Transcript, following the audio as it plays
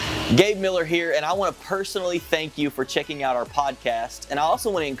Gabe Miller here, and I want to personally thank you for checking out our podcast. And I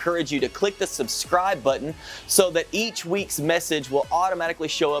also want to encourage you to click the subscribe button so that each week's message will automatically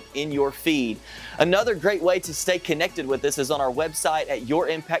show up in your feed. Another great way to stay connected with us is on our website at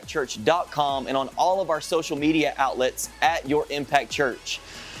yourimpactchurch.com and on all of our social media outlets at Your Impact Church.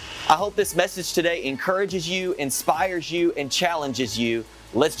 I hope this message today encourages you, inspires you, and challenges you.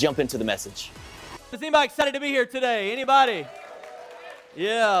 Let's jump into the message. Is anybody excited to be here today? Anybody?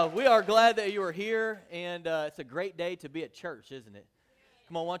 Yeah, we are glad that you are here, and it's a great day to be at church, isn't it?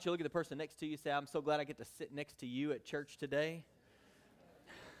 Come on, why don't you look at the person next to you and say, I'm so glad I get to sit next to you at church today.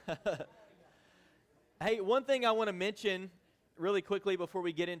 Hey, one thing I want to mention really quickly before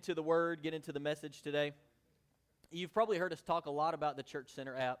we get into the Word, get into the message today. You've probably heard us talk a lot about the Church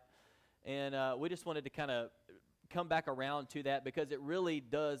Center app, and we just wanted to kind of come back around to that because it really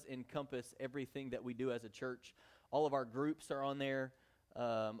does encompass everything that we do as a church. All of our groups are on there.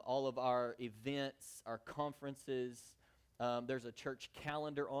 All of our events, our conferences, there's a church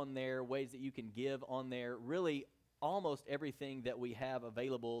calendar on there, ways that you can give on there, really almost everything that we have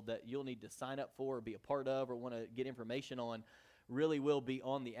available that you'll need to sign up for or be a part of or want to get information on really will be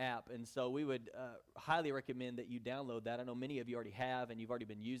on the app. And so we would highly recommend that you download that. I know many of you already have and you've already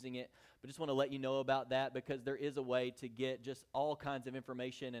been using it, but just want to let you know about that because there is a way to get just all kinds of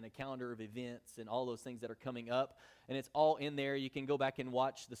information and a calendar of events and all those things that are coming up. And it's all in there. You can go back and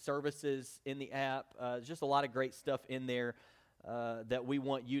watch the services in the app. There's just a lot of great stuff in there that we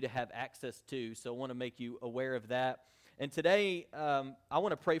want you to have access to. So I want to make you aware of that. And today, I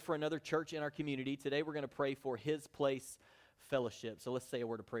want to pray for another church in our community. Today, we're going to pray for His Place Fellowship. So let's say a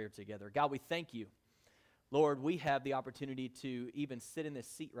word of prayer together. God, we thank you. Lord, we have the opportunity to even sit in this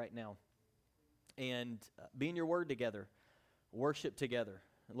seat right now and be in your word together, worship together.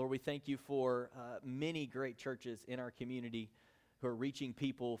 And Lord, we thank you for many great churches in our community who are reaching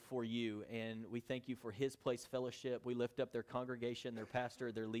people for you. And we thank you for His Place Fellowship. We lift up their congregation, their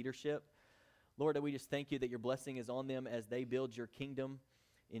pastor, their leadership. Lord, we just thank you that your blessing is on them as they build your kingdom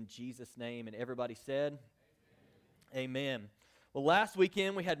in Jesus' name. And everybody said, Amen. Well, last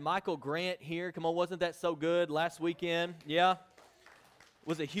weekend we had Michael Grant here. Come on, wasn't that so good last weekend? Yeah.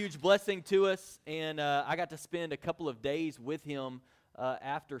 Was a huge blessing to us, and I got to spend a couple of days with him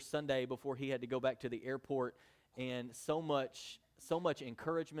after Sunday before he had to go back to the airport, and so much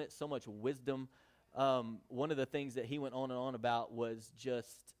encouragement, so much wisdom. One of the things that he went on and on about was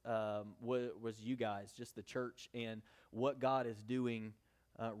just was you guys, just the church, and what God is doing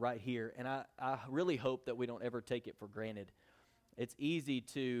right here. And I really hope that we don't ever take it for granted. It's easy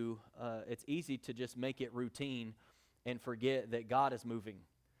to just make it routine and forget that God is moving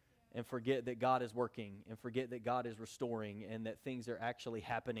and forget that God is working and forget that God is restoring and that things are actually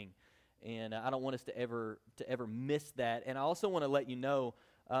happening. And I don't want us to ever miss that. And I also want to let you know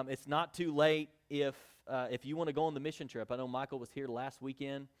it's not too late if you want to go on the mission trip. I know Michael was here last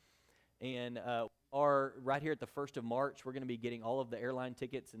weekend, and are right here at the 1st of March. We're going to be getting all of the airline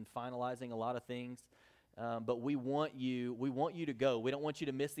tickets and finalizing a lot of things. But we want you to go. We don't want you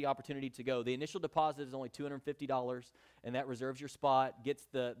to miss the opportunity to go. The initial deposit is only $250, and that reserves your spot, gets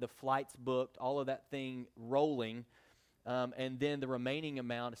the flights booked, all of that thing rolling. And then the remaining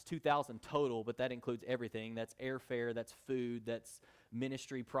amount is $2,000 total, but that includes everything. That's airfare, that's food, that's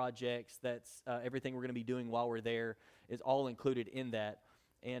ministry projects, that's everything we're going to be doing while we're there is all included in that.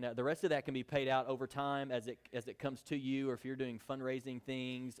 And the rest of that can be paid out over time as it comes to you, or if you're doing fundraising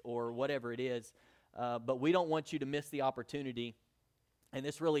things or whatever it is. But we don't want you to miss the opportunity. And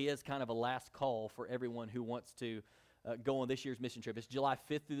this really is kind of a last call for everyone who wants to go on this year's mission trip. It's July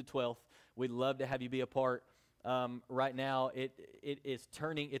 5th through the 12th. We'd love to have you be a part. Right now,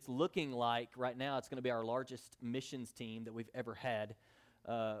 it's looking like right now it's going to be our largest missions team that we've ever had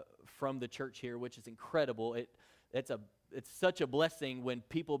from the church here, which is incredible. It's such a blessing when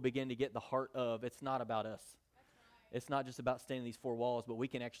people begin to get the heart of it's not about us. It's not just about staying in these four walls, but we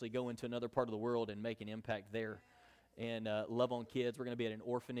can actually go into another part of the world and make an impact there and love on kids. We're going to be at an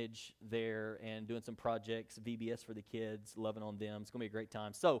orphanage there and doing some projects, VBS for the kids, loving on them. It's going to be a great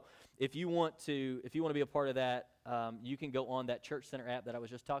time. So if you want to be a part of that, you can go on that Church Center app that I was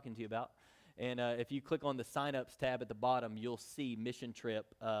just talking to you about. And if you click on the sign-ups tab at the bottom, you'll see mission trip.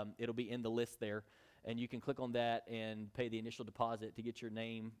 It'll be in the list there. And you can click on that and pay the initial deposit to get your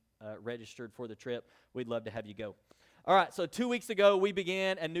name registered for the trip. We'd love to have you go. All right, so 2 weeks ago, we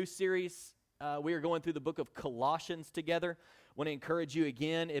began a new series. We are going through the book of Colossians together. I want to encourage you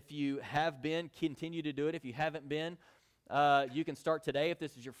again, if you have been, continue to do it. If you haven't been, You can start today. If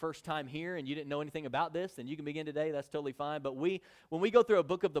this is your first time here and you didn't know anything about this, then you can begin today. That's totally fine. But when we go through a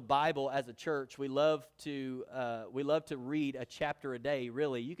book of the Bible as a church, we love to read a chapter a day.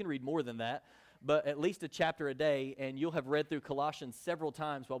 Really, you can read more than that, but at least a chapter a day. And you'll have read through Colossians several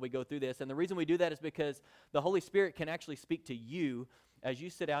times while we go through this. And the reason we do that is because the Holy Spirit can actually speak to you as you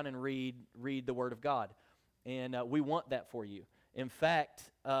sit down and read the Word of God. And we want that for you. In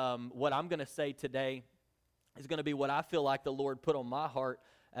fact, what I'm going to say today is going to be what I feel like the Lord put on my heart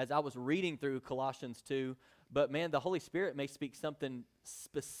as I was reading through Colossians 2. But man, the Holy Spirit may speak something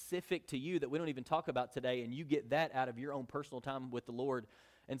specific to you that we don't even talk about today, and you get that out of your own personal time with the Lord.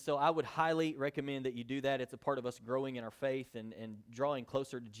 And so I would highly recommend that you do that. It's a part of us growing in our faith and drawing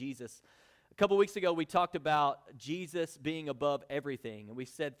closer to Jesus. A couple weeks ago, we talked about Jesus being above everything. And we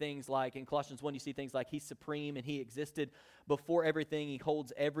said things like, in Colossians 1, you see things like He's supreme and He existed before everything. He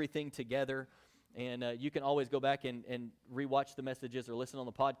holds everything together. And you can always go back and rewatch the messages or listen on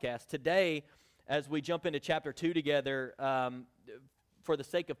the podcast. Today, as we jump into chapter 2 together, for the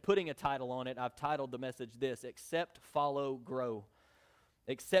sake of putting a title on it, I've titled the message this: Accept, Follow, Grow.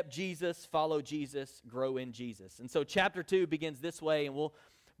 Accept Jesus, follow Jesus, grow in Jesus. And so chapter 2 begins this way, and we'll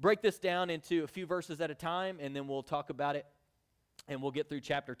break this down into a few verses at a time, and then we'll talk about it, and we'll get through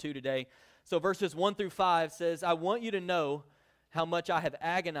chapter 2 today. So verses 1 through 5 says, I want you to know how much I have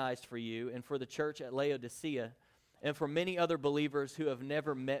agonized for you and for the church at Laodicea and for many other believers who have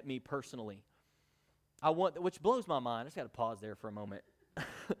never met me personally. Which blows my mind. I just got to pause there for a moment.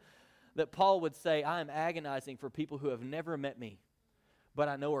 That Paul would say, I am agonizing for people who have never met me, but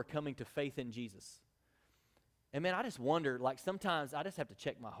I know are coming to faith in Jesus. And man, I just wonder, like sometimes I just have to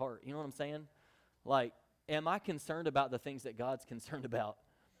check my heart. You know what I'm saying? Like, am I concerned about the things that God's concerned about?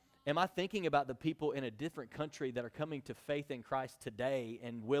 Am I thinking about the people in a different country that are coming to faith in Christ today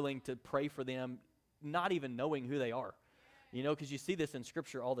and willing to pray for them, not even knowing who they are? You know, because you see this in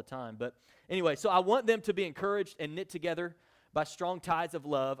Scripture all the time. But anyway, so I want them to be encouraged and knit together by strong ties of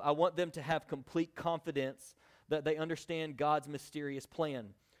love. I want them to have complete confidence that they understand God's mysterious plan,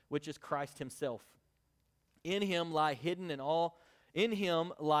 which is Christ Himself. In Him lie hidden all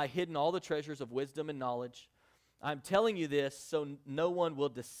the treasures of wisdom and knowledge. I'm telling you this so no one will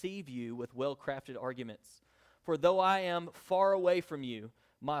deceive you with well-crafted arguments. For though I am far away from you,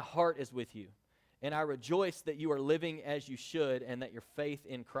 my heart is with you. And I rejoice that you are living as you should and that your faith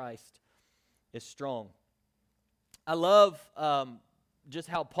in Christ is strong. I love just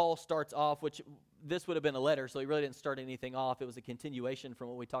how Paul starts off, which this would have been a letter, so he really didn't start anything off. It was a continuation from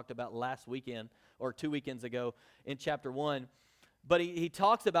what we talked about last weekend or 2 weekends ago in chapter 1. But he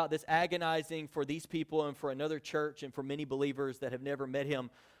talks about this agonizing for these people and for another church and for many believers that have never met him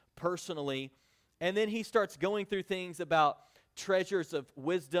personally. And then he starts going through things about treasures of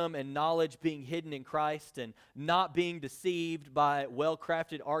wisdom and knowledge being hidden in Christ and not being deceived by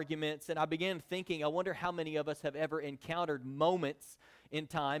well-crafted arguments. And I began thinking, I wonder how many of us have ever encountered moments in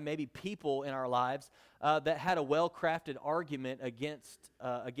time, maybe people in our lives, that had a well-crafted argument against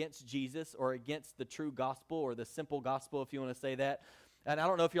Jesus or against the true gospel or the simple gospel, if you want to say that. And I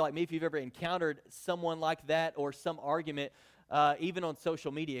don't know if you're like me, if you've ever encountered someone like that or some argument, even on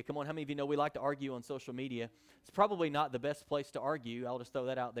social media. Come on, how many of you know we like to argue on social media? It's probably not the best place to argue. I'll just throw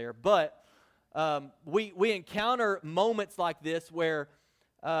that out there. But we encounter moments like this where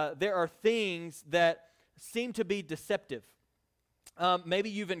there are things that seem to be deceptive. Maybe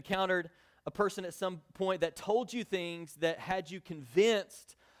you've encountered a person at some point that told you things that had you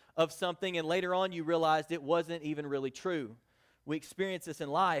convinced of something, and later on you realized it wasn't even really true. We experience this in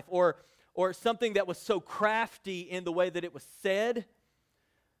life. Or something that was so crafty in the way that it was said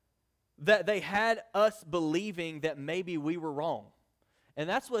that they had us believing that maybe we were wrong. And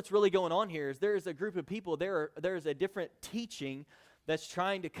that's what's really going on here is there is a group of people, there's a different teaching that's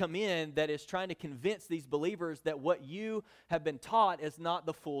trying to come in that is trying to convince these believers that what you have been taught is not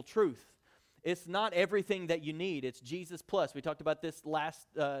the full truth. It's not everything that you need. It's Jesus plus. We talked about this the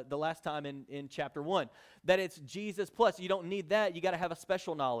last time in chapter 1, that it's Jesus plus. You don't need that. You got to have a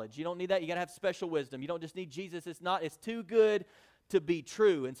special knowledge. You don't need that. You got to have special wisdom. You don't just need Jesus. It's too good to be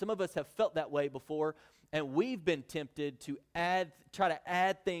true. And some of us have felt that way before, and we've been tempted to try to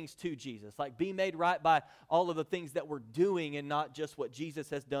add things to Jesus, like be made right by all of the things that we're doing and not just what Jesus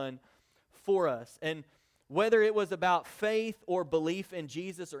has done for us. And whether it was about faith or belief in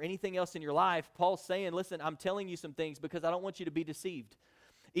Jesus or anything else in your life, Paul's saying, listen, I'm telling you some things because I don't want you to be deceived.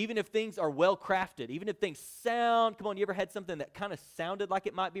 Even if things are well crafted, even if things sound, come on, you ever had something that kind of sounded like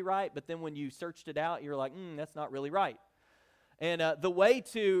it might be right, but then when you searched it out, you're like, that's not really right. And the way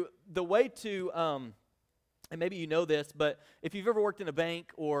to and maybe you know this, but if you've ever worked in a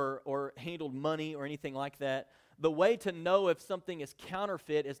bank or handled money or anything like that, the way to know if something is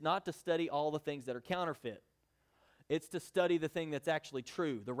counterfeit is not to study all the things that are counterfeit. It's to study the thing that's actually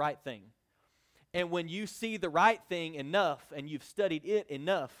true, the right thing. And when you see the right thing enough and you've studied it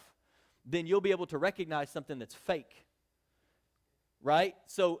enough, then you'll be able to recognize something that's fake. Right?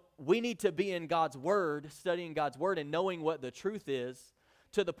 So we need to be in God's Word, studying God's Word and knowing what the truth is,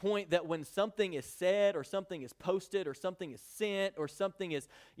 to the point that when something is said or something is posted or something is sent or something is,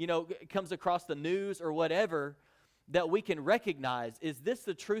 comes across the news or whatever, that we can recognize, is this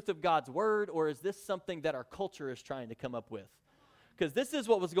the truth of God's Word, or is this something that our culture is trying to come up with? Because this is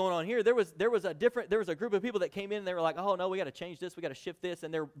what was going on here. There was a group of people that came in and they were like, oh no, we got to change this, we got to shift this,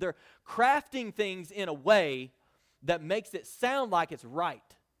 and they're crafting things in a way that makes it sound like it's right.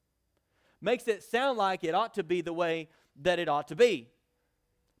 Makes it sound like it ought to be the way that it ought to be.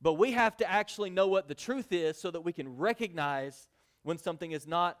 But we have to actually know what the truth is so that we can recognize when something is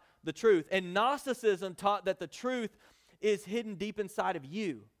not the truth. And Gnosticism taught that the truth is hidden deep inside of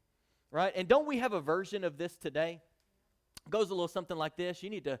you, right? And don't we have a version of this today? It goes a little something like this.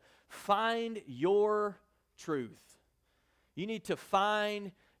 You need to find your truth. You need to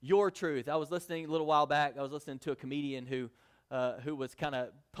find your truth. I was listening a little while back. I was listening to a comedian who was kind of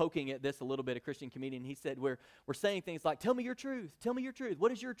poking at this a little bit, a Christian comedian. He said, we're saying things like, tell me your truth. Tell me your truth.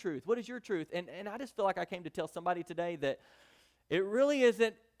 What is your truth? What is your truth? And I just feel like I came to tell somebody today that it really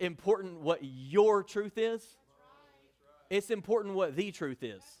isn't important what your truth is. It's important what the truth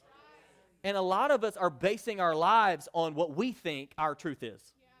is. And a lot of us are basing our lives on what we think our truth is.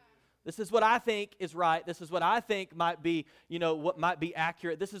 This is what I think is right. This is what I think might be, what might be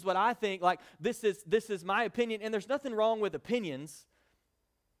accurate. This is what I think, like, this is my opinion. And there's nothing wrong with opinions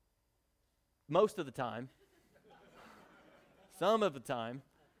most of the time. Some of the time.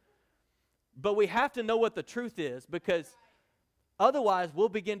 But we have to know what the truth is, because otherwise we'll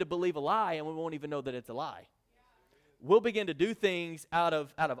begin to believe a lie and we won't even know that it's a lie. We'll begin to do things out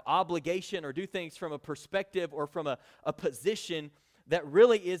of obligation, or do things from a perspective or from a position that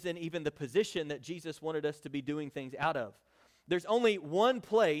really isn't even the position that Jesus wanted us to be doing things out of. There's only one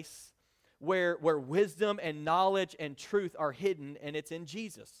place where wisdom and knowledge and truth are hidden, and it's in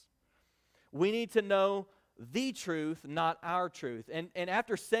Jesus. We need to know the truth, not our truth. And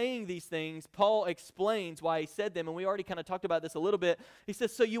after saying these things, Paul explains why he said them, and we already kind of talked about this a little bit. He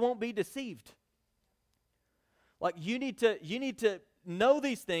says, so you won't be deceived. Like, you need to know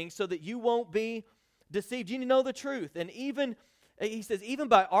these things so that you won't be deceived. You need to know the truth. And he says, even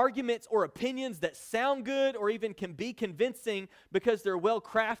by arguments or opinions that sound good or even can be convincing because they're well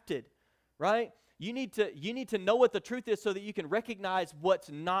crafted, right? You need to know what the truth is so that you can recognize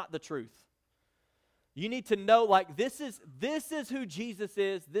what's not the truth. You need to know, like, this is who Jesus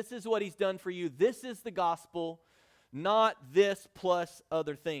is. This is what he's done for you. This is the gospel, not this plus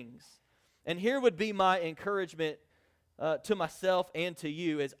other things. And here would be my encouragement to myself and to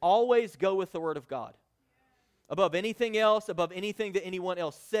you, is always go with the Word of God. Above anything else, above anything that anyone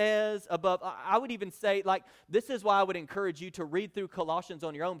else says, I would even say, like, this is why I would encourage you to read through Colossians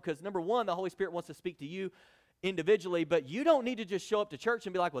on your own, because number one, the Holy Spirit wants to speak to you individually, but you don't need to just show up to church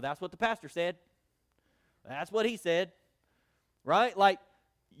and be like, well, that's what the pastor said. That's what he said, right? Like,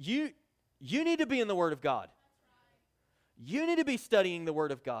 you need to be in the Word of God. You need to be studying the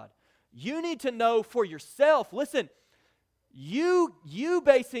Word of God. You need to know for yourself. Listen, you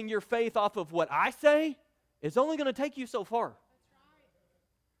basing your faith off of what I say is only going to take you so far.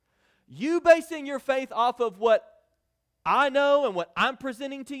 You basing your faith off of what I know and what I'm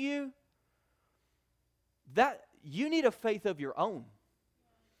presenting to you, that you need a faith of your own.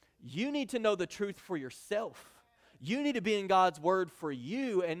 You need to know the truth for yourself. You need to be in God's Word for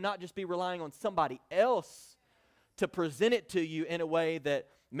you and not just be relying on somebody else to present it to you in a way that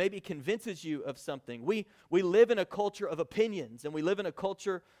maybe convinces you of something. We live in a culture of opinions, and we live in a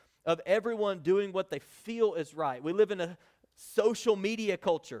culture of everyone doing what they feel is right. We live in a social media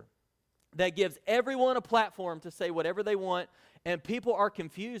culture that gives everyone a platform to say whatever they want, and people are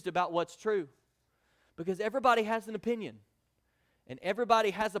confused about what's true because everybody has an opinion and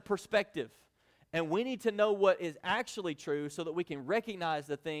everybody has a perspective, and we need to know what is actually true so that we can recognize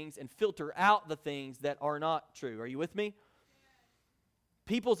the things and filter out the things that are not true. Are you with me?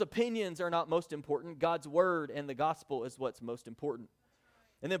 People's opinions are not most important. God's Word and the gospel is what's most important.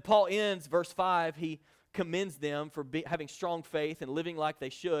 And then Paul ends verse 5. He commends them for having strong faith and living like they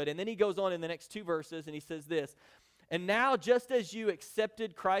should. And then he goes on in the next two verses and he says this, and now just as you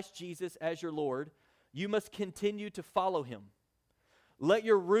accepted Christ Jesus as your Lord, you must continue to follow him. Let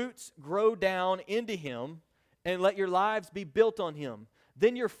your roots grow down into him and let your lives be built on him.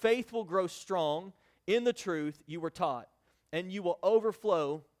 Then your faith will grow strong in the truth you were taught, and you will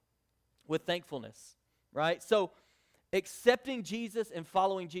overflow with thankfulness, right? So accepting Jesus and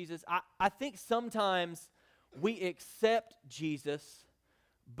following Jesus, I think sometimes we accept Jesus,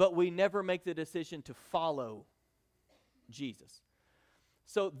 but we never make the decision to follow Jesus.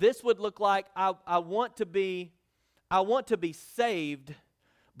 So this would look like I want to be saved,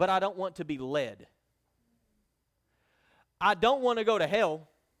 but I don't want to be led. I don't want to go to hell,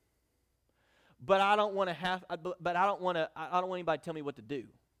 but I don't want anybody to tell me what to do.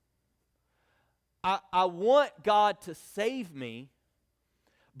 I want God to save me,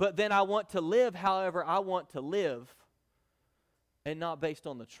 but then I want to live however I want to live and not based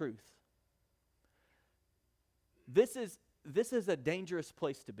on the truth. This is a dangerous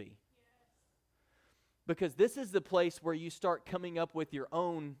place to be. Because this is the place where you start coming up with your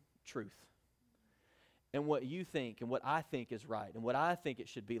own truth. And what you think and what I think is right and what I think it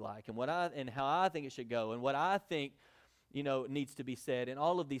should be like and how I think it should go and what I think needs to be said and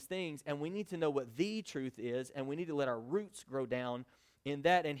all of these things. And we need to know what the truth is, and we need to let our roots grow down in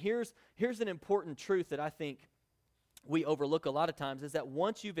that. And here's an important truth that I think we overlook a lot of times, is that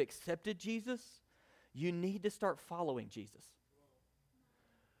once you've accepted Jesus, you need to start following Jesus.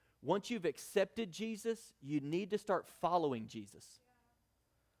 Once you've accepted Jesus, you need to start following Jesus.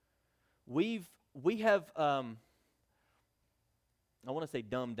 We have I want to say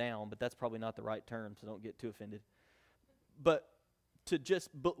dumbed down, but that's probably not the right term, so don't get too offended. But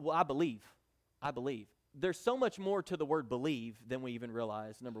I believe. There's so much more to the word believe than we even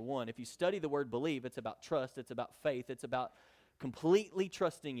realize. Number one, if you study the word believe, it's about trust, it's about faith, it's about completely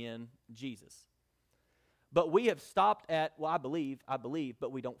trusting in Jesus. But we have stopped at, I believe,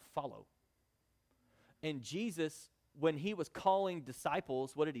 but we don't follow. And Jesus, when he was calling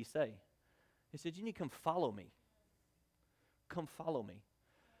disciples, what did he say? He said, you need to come follow me. Come follow me.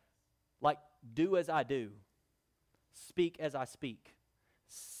 Like, do as I do. Speak as I speak.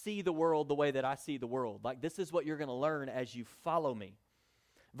 See the world the way that I see the world. Like, this is what you're going to learn as you follow me.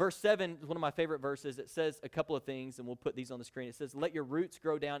 Verse 7 is one of my favorite verses. It says a couple of things, and we'll put these on the screen. It says, let your roots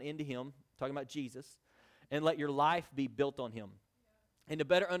grow down into him, talking about Jesus, and let your life be built on him. And to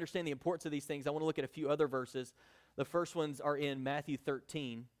better understand the importance of these things, I want to look at a few other verses. The first ones are in Matthew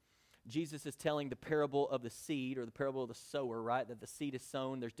 13. Jesus is telling the parable of the seed, or the parable of the sower, right? That the seed is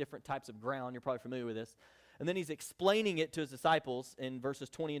sown. There's different types of ground. You're probably familiar with this. And then he's explaining it to his disciples in verses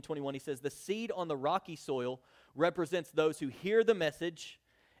 20 and 21. He says, the seed on the rocky soil represents those who hear the message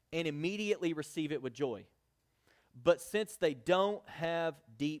and immediately receive it with joy. But since they don't have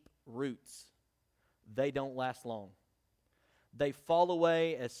deep roots, they don't last long. They fall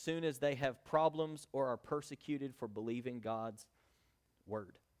away as soon as they have problems or are persecuted for believing God's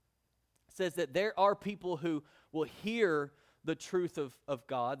word. It says that there are people who will hear the truth of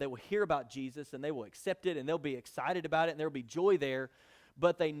God. They will hear about Jesus and they will accept it and they'll be excited about it and there will be joy there,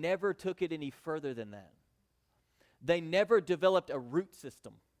 but they never took it any further than that. They never developed a root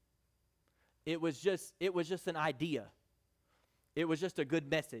system. It was just an idea. It was just a good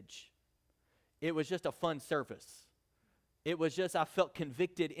message. It was just a fun service. It was just, I felt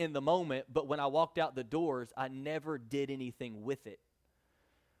convicted in the moment, but when I walked out the doors, I never did anything with it.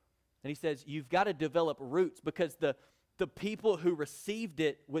 And he says, you've got to develop roots, because the people who received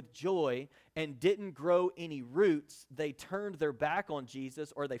it with joy and didn't grow any roots, they turned their back on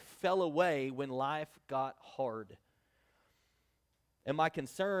Jesus, or they fell away when life got hard. And my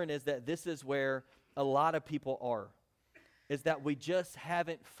concern is that this is where a lot of people are, is that we just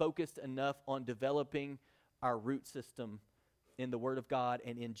haven't focused enough on developing our root system in the Word of God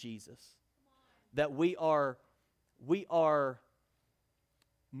and in Jesus. That we are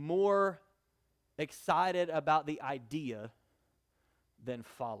more excited about the idea than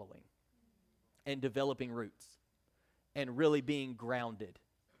following and developing roots and really being grounded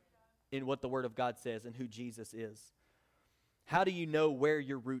in what the Word of God says and who Jesus is. How do you know where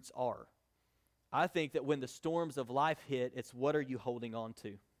your roots are? I think that when the storms of life hit, it's what are you holding on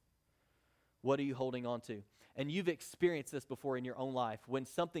to? What are you holding on to? And you've experienced this before in your own life. When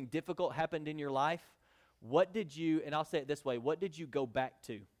something difficult happened in your life, what did you, and I'll say it this way, what did you go back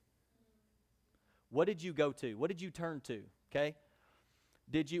to? What did you go to? What did you turn to? Okay?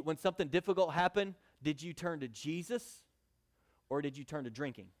 When something difficult happened, did you turn to Jesus or did you turn to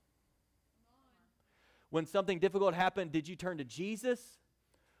drinking? When something difficult happened, did you turn to Jesus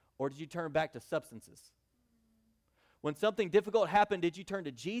or did you turn back to substances? When something difficult happened, did you turn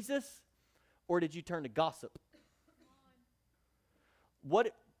to Jesus or did you turn to gossip?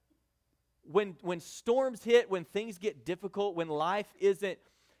 When storms hit, when things get difficult, when life isn't,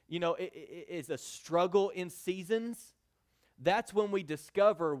 is a struggle in seasons, that's when we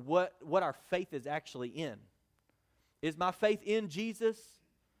discover what our faith is actually in. Is my faith in Jesus?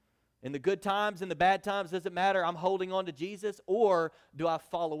 In the good times and the bad times, does it matter? I'm holding on to Jesus, or do I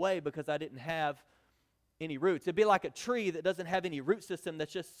fall away because I didn't have any roots? It'd be like a tree that doesn't have any root system,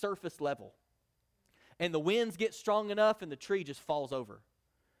 that's just surface level. And the winds get strong enough and the tree just falls over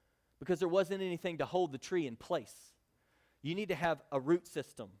because there wasn't anything to hold the tree in place. You need to have a root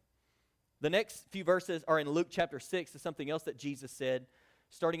system. The next few verses are in Luke chapter 6. It's something else that Jesus said.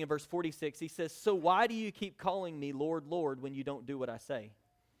 Starting in verse 46, he says, "So why do you keep calling me Lord, Lord, when you don't do what I say?"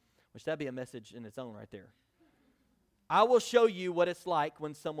 Which that'd be a message in its own right there. "I will show you what it's like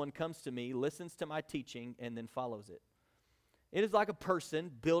when someone comes to me, listens to my teaching, and then follows it. It is like a person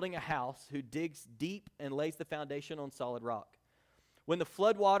building a house who digs deep and lays the foundation on solid rock. When the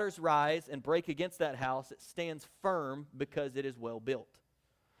floodwaters rise and break against that house, it stands firm because it is well built.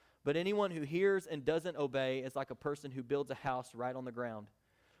 But anyone who hears and doesn't obey is like a person who builds a house right on the ground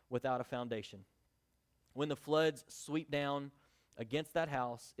without a foundation. When the floods sweep down against that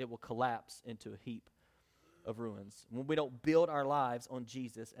house, it will collapse into a heap of ruins." When we don't build our lives on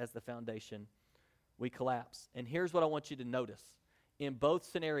Jesus as the foundation, we collapse. And here's what I want you to notice. In both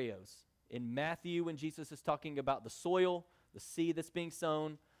scenarios, in Matthew, when Jesus is talking about the soil, the seed that's being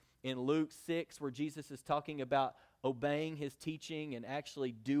sown, in Luke 6, where Jesus is talking about obeying his teaching and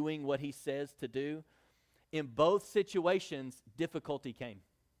actually doing what he says to do, in both situations, difficulty came.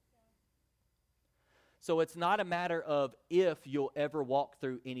 So it's not a matter of if you'll ever walk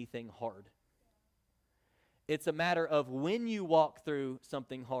through anything hard. It's a matter of when you walk through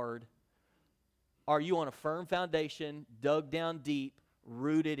something hard, are you on a firm foundation, dug down deep,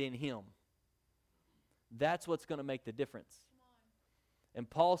 rooted in him? That's what's going to make the difference. And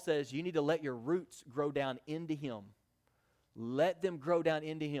Paul says you need to let your roots grow down into him. Let them grow down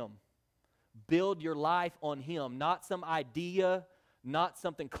into him. Build your life on him, not some idea, not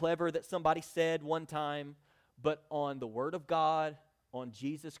something clever that somebody said one time, but on the Word of God, on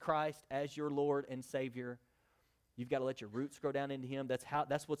Jesus Christ as your Lord and Savior. You've got to let your roots grow down into him.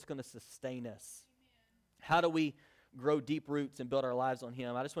 That's what's going to sustain us. How do we grow deep roots and build our lives on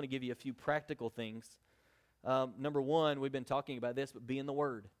him? I just want to give you a few practical things. Number one, we've been talking about this, but be in the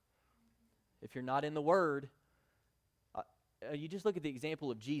Word. If you're not in the Word, you just look at the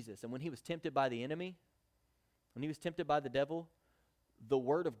example of Jesus. And when he was tempted by the enemy, when he was tempted by the devil, the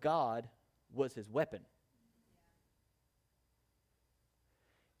Word of God was his weapon.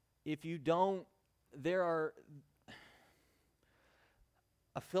 If you don't,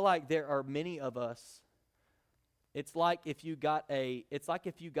 I feel like there are many of us. It's like if you got a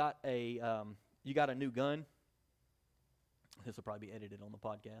new gun. This will probably be edited on the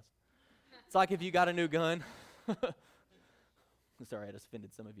podcast. It's like if you got a new gun. Sorry, I just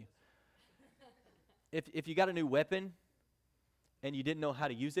offended some of you. If you got a new weapon and you didn't know how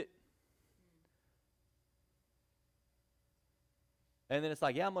to use it, and then it's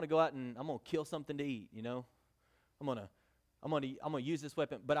like, yeah, I'm going to go out and I'm going to kill something to eat, you know. I'm going to use this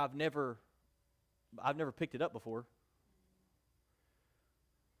weapon, but I've never picked it up before.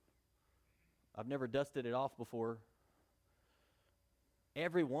 I've never dusted it off before.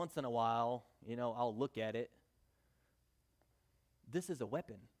 Every once in a while, you know, I'll look at it. This is a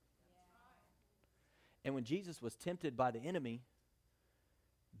weapon. And when Jesus was tempted by the enemy,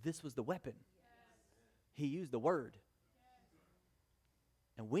 this was the weapon. He used the Word.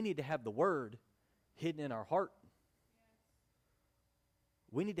 And we need to have the Word hidden in our heart.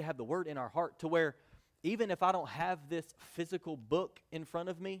 We need to have the Word in our heart to where even if I don't have this physical book in front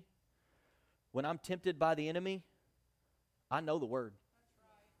of me, when I'm tempted by the enemy, I know the Word.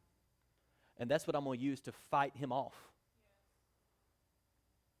 And that's what I'm going to use to fight him off.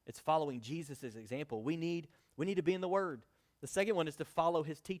 It's following Jesus' example. We need to be in the Word. The second one is to follow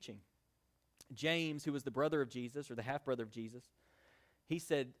his teaching. James, who was the brother of Jesus, or the half-brother of Jesus, he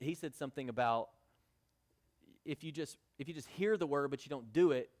said something about if you just hear the Word but you don't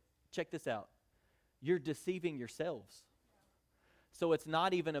do it, check this out. You're deceiving yourselves. So it's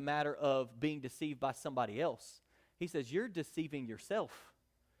not even a matter of being deceived by somebody else. He says you're deceiving yourself.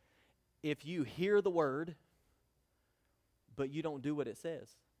 If you hear the Word, but you don't do what it says.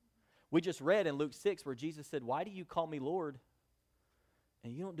 We just read in Luke 6 where Jesus said, "Why do you call me Lord,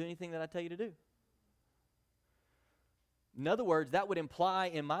 and you don't do anything that I tell you to do?" In other words, that would imply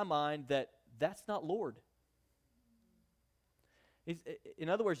in my mind that that's not Lord. In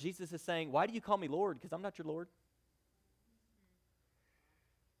other words, Jesus is saying, "Why do you call me Lord? Because I'm not your Lord.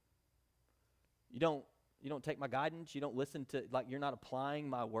 You don't take my guidance. You don't listen to, like, you're not applying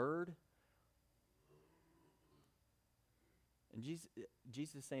my word." And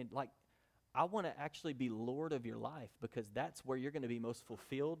Jesus is saying, like, I want to actually be Lord of your life, because that's where you're going to be most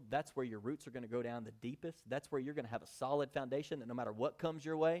fulfilled. That's where your roots are going to go down the deepest. That's where you're going to have a solid foundation that no matter what comes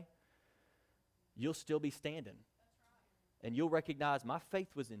your way, you'll still be standing. And you'll recognize my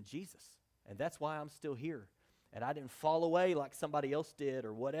faith was in Jesus, and that's why I'm still here. And I didn't fall away like somebody else did,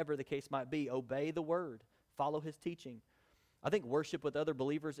 or whatever the case might be. Obey the word. Follow his teaching. I think worship with other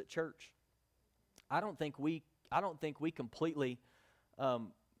believers at church. I don't think we completely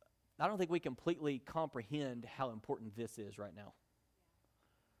comprehend how important this is right now.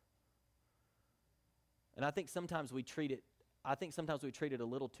 And I think sometimes we treat it a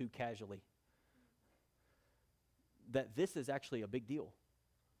little too casually. That this is actually a big deal.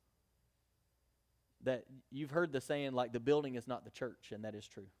 That you've heard the saying, like, the building is not the church, and that is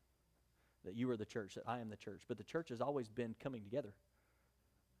true. That you are the church, that I am the church. But the church has always been coming together.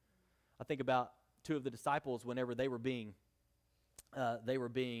 I think about two of the disciples whenever they were being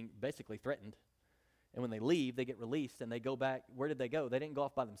basically threatened. And when they leave, they get released and they go back. Where did they go? They didn't go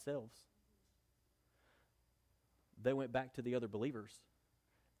off by themselves. They went back to the other believers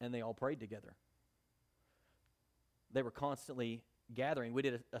and they all prayed together. They were constantly gathering. We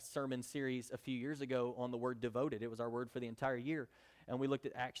did a sermon series a few years ago on the word devoted. It was our word for the entire year. And we looked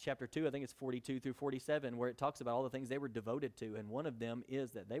at Acts chapter 2, I think it's 42 through 47, where it talks about all the things they were devoted to. And one of them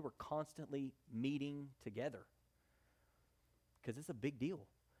is that they were constantly meeting together. Because it's a big deal.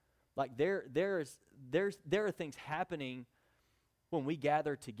 Like there are things happening when we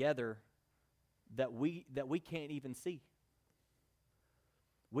gather together that we can't even see.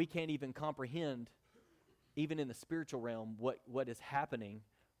 We can't even comprehend, even in the spiritual realm, what is happening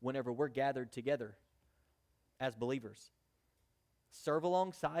whenever we're gathered together as believers. Serve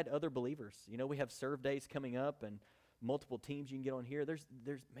alongside other believers. You know, we have serve days coming up and multiple teams you can get on here.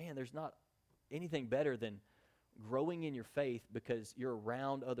 There's not anything better than growing in your faith because you're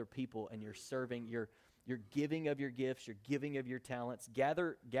around other people and you're serving, you're giving of your gifts, you're giving of your talents.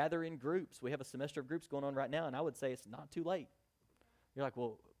 Gather in groups. We have a semester of groups going on right now, and I would say it's not too late. You're like,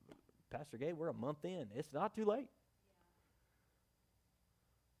 well, Pastor Gabe, we're a month in. It's not too late.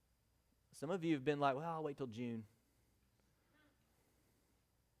 Some of you have been like, well, I'll wait till June.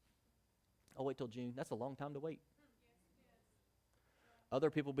 I'll wait till June. That's a long time to wait. Other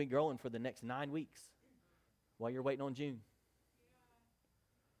people will be growing for the next 9 weeks while you're waiting on June.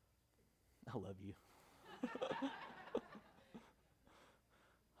 I love you.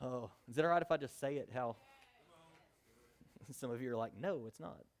 Oh, is it all right if I just say it how some of you are like, no, it's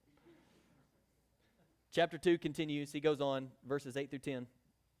not. Chapter 2 continues. He goes on, verses 8 through 10.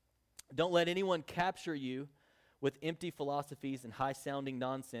 Don't let anyone capture you with empty philosophies and high-sounding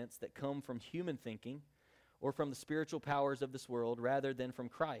nonsense that come from human thinking or from the spiritual powers of this world rather than from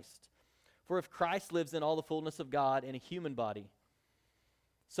Christ. For if Christ lives in all the fullness of God in a human body,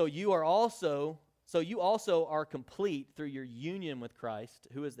 so you also are complete through your union with Christ,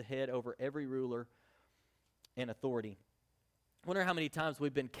 who is the head over every ruler and authority. I wonder how many times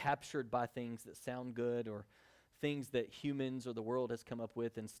we've been captured by things that sound good or things that humans or the world has come up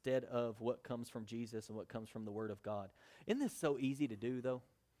with instead of what comes from Jesus and what comes from the Word of God. Isn't this so easy to do, though?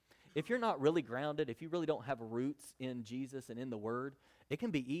 If you're not really grounded, if you really don't have roots in Jesus and in the Word, it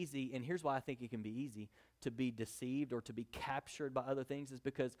can be easy, and here's why I think it can be easy, to be deceived or to be captured by other things, is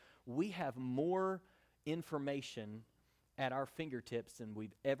because we have more information at our fingertips than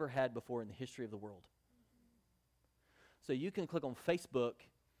we've ever had before in the history of the world. So you can click on Facebook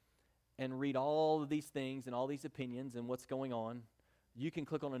and read all of these things and all these opinions and what's going on. You can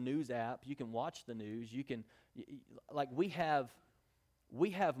click on a news app. You can watch the news. You can, like, we have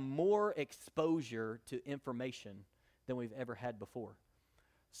more exposure to information than we've ever had before.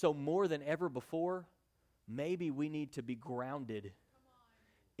 So more than ever before, maybe we need to be grounded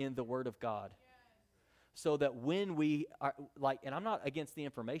in the Word of God. So that when we are, like, and I'm not against the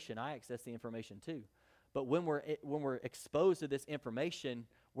information. I access the information too. But when we're exposed to this information,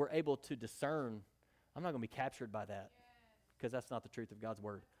 we're able to discern. I'm not going to be captured by that because that's not the truth of God's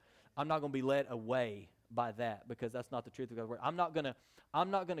Word. I'm not going to be led away by that because that's not the truth of God's Word. I'm not going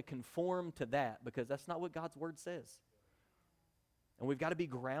to conform to that because that's not what God's Word says. And we've got to be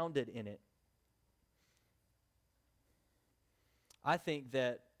grounded in it. I think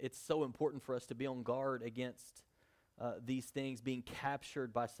that it's so important for us to be on guard against these things being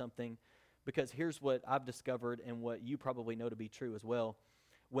captured by something, because here's what I've discovered and what you probably know to be true as well.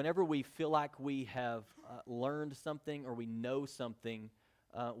 Whenever we feel like we have learned something or we know something,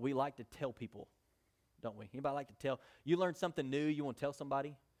 we like to tell people, don't we? Anybody like to tell? You learned something new, you want to tell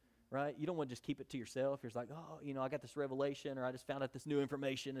somebody, right? You don't want to just keep it to yourself. You're just like, oh, I got this revelation, or I just found out this new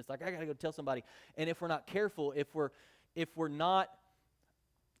information. It's like, I got to go tell somebody. And if we're not careful, if we're not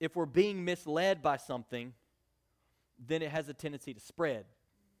if we're being misled by something, then it has a tendency to spread.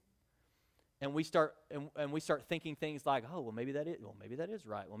 And we start thinking things like, oh, maybe that is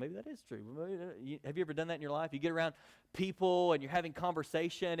right. Well, maybe that is true. Have you ever done that in your life? You get around people and you're having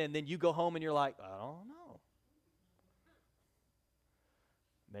conversation, and then you go home and you're like, I don't know.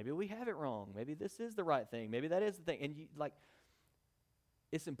 Maybe we have it wrong. Maybe this is the right thing. Maybe that is the thing. And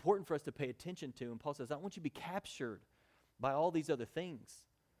it's important for us to pay attention to. And Paul says, I don't want you to be captured by all these other things,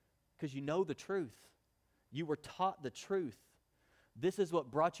 because you know the truth. You were taught the truth. This is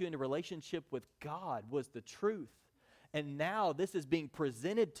what brought you into relationship with God, was the truth. And now this is being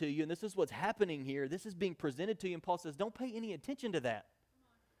presented to you, and this is what's happening here. This is being presented to you, and Paul says, don't pay any attention to that.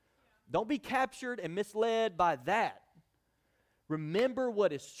 Don't be captured and misled by that. Remember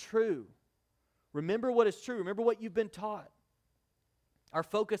what is true. Remember what is true. Remember what you've been taught. Our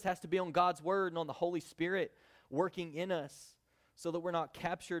focus has to be on God's Word and on the Holy Spirit working in us, so that we're not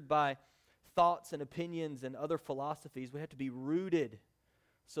captured by thoughts and opinions and other philosophies. We have to be rooted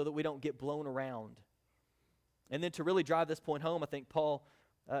so that we don't get blown around. And then to really drive this point home, I think Paul,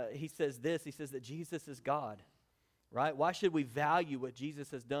 he says that Jesus is God, right? Why should we value what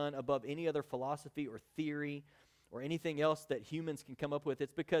Jesus has done above any other philosophy or theory or anything else that humans can come up with?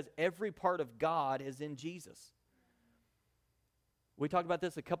 It's because every part of God is in Jesus. We talked about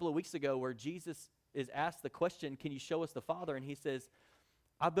this a couple of weeks ago, where Jesus is asked the question, can you show us the Father? And he says,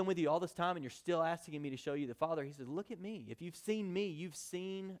 I've been with you all this time, and you're still asking me to show you the Father. He says, look at me. If you've seen me, you've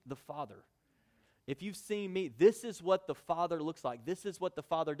seen the Father. If you've seen me, this is what the Father looks like. This is what the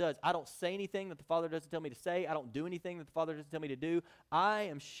Father does. I don't say anything that the Father doesn't tell me to say. I don't do anything that the Father doesn't tell me to do. I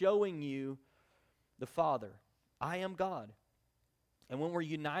am showing you the Father. I am God. And when we're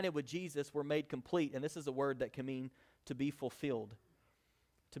united with Jesus, we're made complete. And this is a word that can mean to be fulfilled.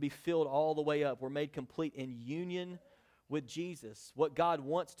 To be filled all the way up. We're made complete in union with Jesus. What God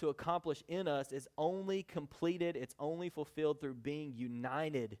wants to accomplish in us is only completed, it's only fulfilled through being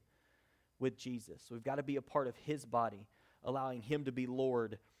united with Jesus. So we've got to be a part of His body, allowing Him to be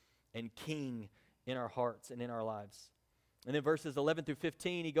Lord and King in our hearts and in our lives. And then verses 11 through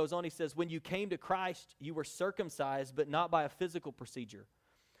 15, he goes on, he says, when you came to Christ, you were circumcised, but not by a physical procedure.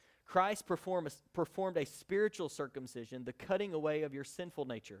 Christ performed a spiritual circumcision, the cutting away of your sinful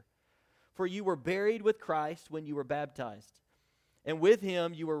nature. For you were buried with Christ when you were baptized. And with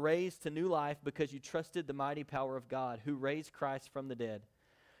Him you were raised to new life because you trusted the mighty power of God, who raised Christ from the dead.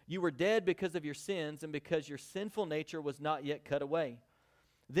 You were dead because of your sins and because your sinful nature was not yet cut away.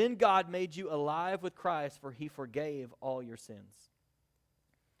 Then God made you alive with Christ, for He forgave all your sins.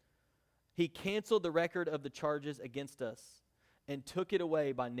 He canceled the record of the charges against us and took it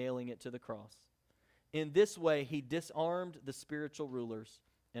away by nailing it to the cross. In this way He disarmed the spiritual rulers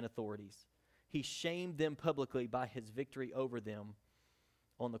and authorities. He shamed them publicly by His victory over them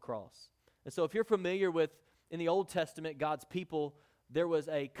on the cross. And so if you're familiar with, in the Old Testament, God's people, there was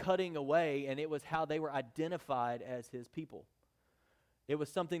a cutting away, and it was how they were identified as His people. It was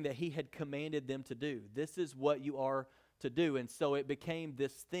something that He had commanded them to do. This is what you are to do. And so it became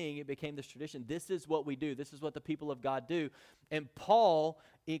this thing, it became this tradition. This is what we do. This is what the people of God do. And Paul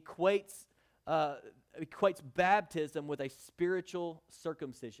equates baptism with a spiritual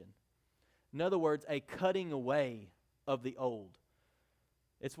circumcision. In other words, a cutting away of the old.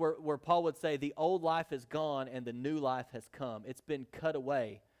 It's where Paul would say the old life is gone and the new life has come. It's been cut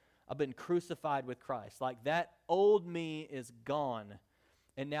away. I've been crucified with Christ. Like that old me is gone,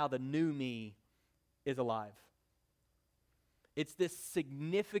 and now the new me is alive. It's this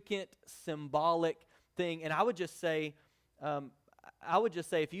significant, symbolic thing. And I would just say,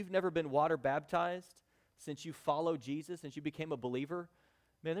 if you've never been water baptized since you followed Jesus, since you became a believer,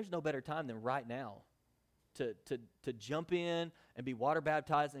 man, there's no better time than right now to jump in and be water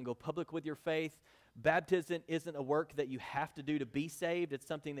baptized and go public with your faith. Baptism isn't a work that you have to do to be saved. It's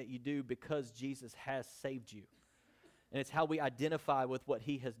something that you do because Jesus has saved you. And it's how we identify with what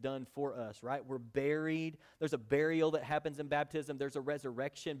He has done for us, right? We're buried. There's a burial that happens in baptism. There's a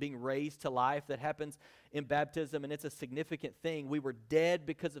resurrection, being raised to life, that happens in baptism, and it's a significant thing. We were dead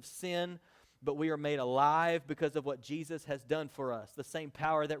because of sin, but we are made alive because of what Jesus has done for us. The same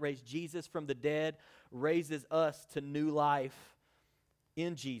power that raised Jesus from the dead raises us to new life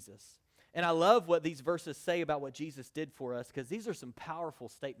in Jesus. And I love what these verses say about what Jesus did for us, because these are some powerful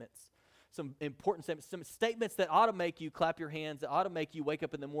statements. Some important statements, some statements that ought to make you clap your hands, that ought to make you wake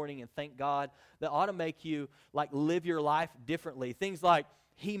up in the morning and thank God, that ought to make you like live your life differently. Things like,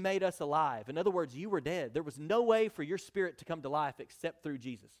 He made us alive. In other words, you were dead. There was no way for your spirit to come to life except through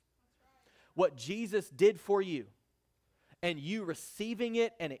Jesus. What Jesus did for you, and you receiving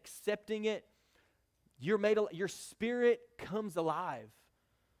it and accepting it, your spirit comes alive.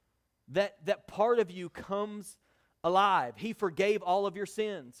 that part of you comes alive. He forgave all of your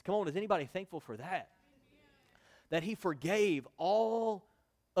sins. Come on, is anybody thankful for that? That He forgave all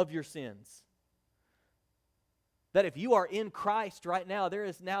of your sins. That if you are in Christ right now, there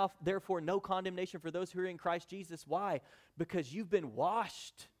is now therefore no condemnation for those who are in Christ Jesus. Why? Because you've been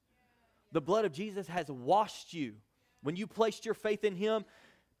washed. The blood of Jesus has washed you. When you placed your faith in Him,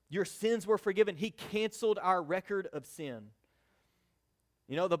 your sins were forgiven. He canceled our record of sin.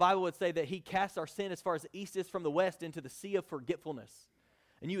 You know, the Bible would say that He cast our sin as far as the east is from the west into the sea of forgetfulness.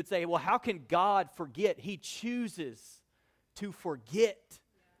 And you would say, well, how can God forget? He chooses to forget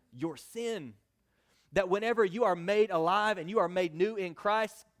your sin. That whenever you are made alive and you are made new in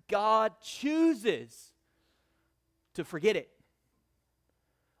Christ, God chooses to forget it.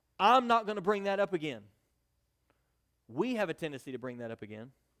 I'm not going to bring that up again. We have a tendency to bring that up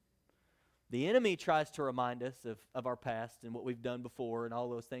again. The enemy tries to remind us of our past and what we've done before and all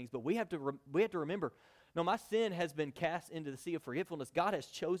those things, but we have to remember, no, my sin has been cast into the sea of forgetfulness. God has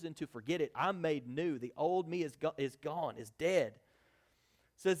chosen to forget it. I'm made new. The old me is gone, is dead.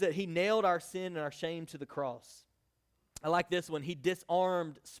 It says that He nailed our sin and our shame to the cross. I like this one. He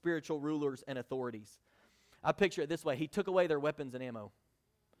disarmed spiritual rulers and authorities. I picture it this way. He took away their weapons and ammo.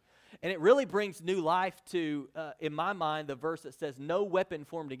 And it really brings new life to, in my mind, the verse that says, no weapon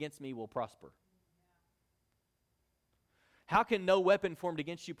formed against me will prosper. How can no weapon formed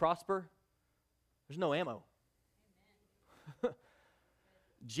against you prosper? There's no ammo.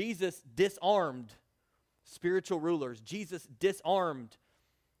 Jesus disarmed spiritual rulers. Jesus disarmed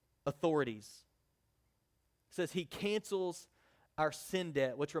authorities. It says He cancels our sin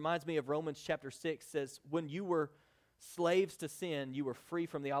debt, which reminds me of Romans chapter 6, says, when you were slaves to sin, you were free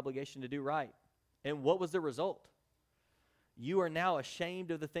from the obligation to do right. And what was the result? You are now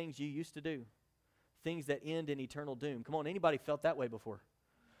ashamed of the things you used to do, things that end in eternal doom. Come on, anybody felt that way before?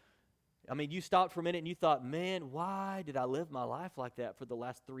 I mean, you stopped for a minute and you thought, man, why did I live my life like that for the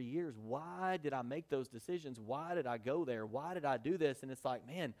last 3 years? Why did I make those decisions? Why did I go there? Why did I do this? And it's like,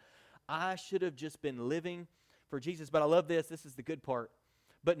 man, I should have just been living for Jesus. But I love this. This is the good part.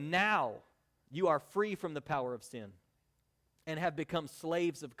 But now you are free from the power of sin and have become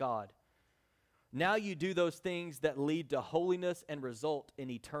slaves of God. Now you do those things that lead to holiness and result in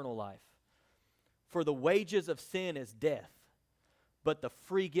eternal life. For the wages of sin is death, but the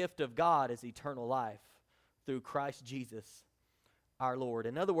free gift of God is eternal life through Christ Jesus our Lord.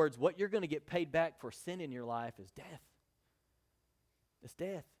 In other words, what you're going to get paid back for sin in your life is death. It's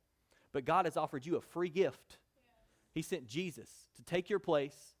death. But God has offered you a free gift. He sent Jesus to take your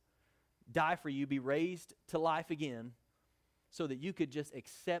place, die for you, be raised to life again, so that you could just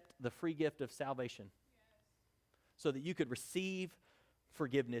accept the free gift of salvation. So that you could receive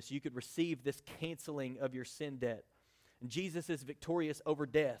forgiveness. You could receive this canceling of your sin debt. And Jesus is victorious over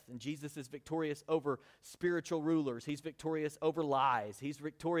death. And Jesus is victorious over spiritual rulers. He's victorious over lies. He's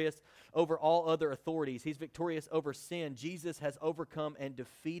victorious over all other authorities. He's victorious over sin. Jesus has overcome and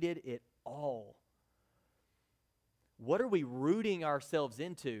defeated it all. What are we rooting ourselves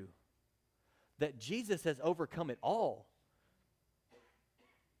into? That Jesus has overcome it all.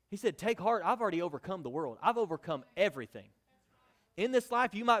 He said, take heart, I've already overcome the world. I've overcome everything. In this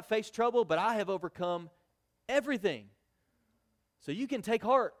life, you might face trouble, but I have overcome everything. So you can take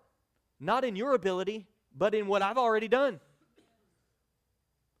heart, not in your ability, but in what I've already done.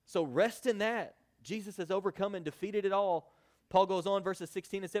 So rest in that. Jesus has overcome and defeated it all. Paul goes on, verses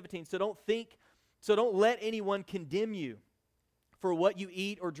 16 and 17. So don't let anyone condemn you for what you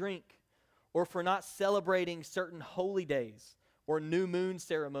eat or drink, or for not celebrating certain holy days, or new moon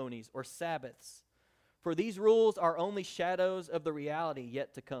ceremonies, or Sabbaths. For these rules are only shadows of the reality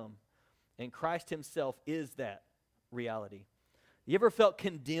yet to come. And Christ Himself is that reality. You ever felt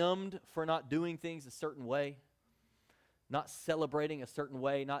condemned for not doing things a certain way? Not celebrating a certain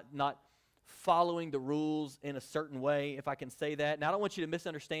way, not following the rules in a certain way, if I can say that. Now, I don't want you to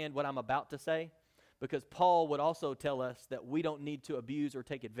misunderstand what I'm about to say, because Paul would also tell us that we don't need to abuse or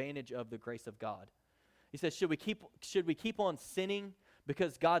take advantage of the grace of God. He says, should we keep on sinning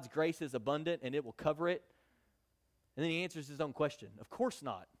because God's grace is abundant and it will cover it? And then he answers his own question. Of course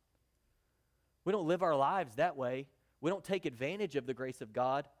not. We don't live our lives that way. We don't take advantage of the grace of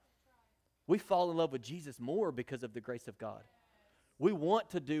God. We fall in love with Jesus more because of the grace of God. We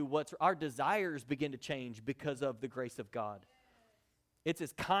want to do our desires begin to change because of the grace of God. It's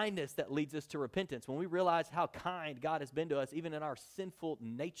His kindness that leads us to repentance. When we realize how kind God has been to us, even in our sinful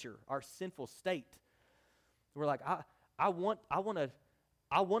nature, our sinful state, we're like, I want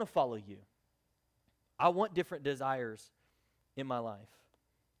to follow you. I want different desires in my life.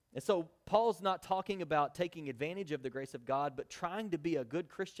 And so Paul's not talking about taking advantage of the grace of God, but trying to be a good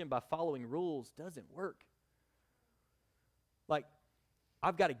Christian by following rules doesn't work. Like,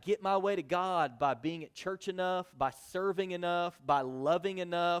 I've got to get my way to God by being at church enough, by serving enough, by loving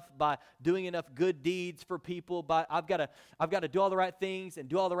enough, by doing enough good deeds for people. I've got to do all the right things and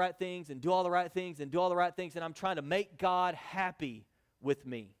do all the right things and do all the right things and do all the right things, and I'm trying to make God happy with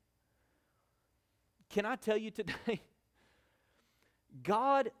me. Can I tell you today,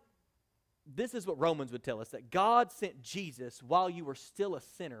 God, this is what Romans would tell us, that God sent Jesus while you were still a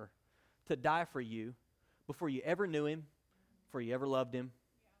sinner to die for you before you ever knew him, before you ever loved him,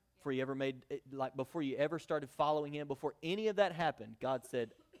 before you ever before you ever started following him, before any of that happened. God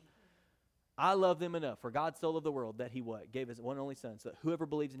said, I love them enough, for God so loved the world that he what? Gave his one and only son, so that whoever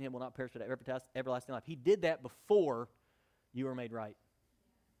believes in him will not perish but have everlasting life. He did that before you were made right.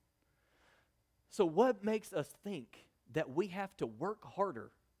 So what makes us think that we have to work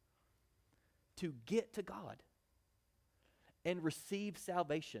harder to get to God and receive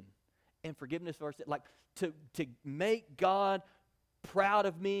salvation and forgiveness of our sin? Like, to make God proud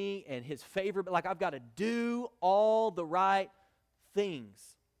of me and his favor, but like I've got to do all the right things.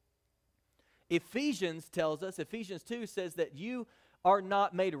 Ephesians 2 says that you are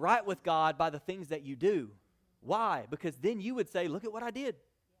not made right with God by the things that you do. Why? Because then you would say, look at what I did.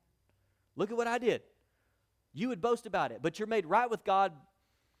 Look at what I did. You would boast about it, but you're made right with God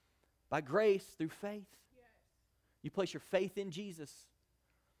by grace through faith. You place your faith in Jesus,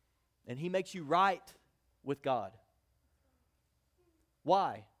 and he makes you right with God.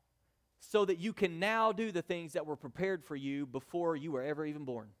 Why? So that you can now do the things that were prepared for you before you were ever even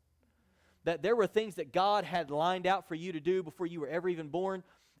born. That there were things that God had lined out for you to do before you were ever even born,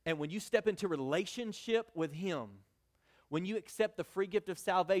 and when you step into relationship with him, when you accept the free gift of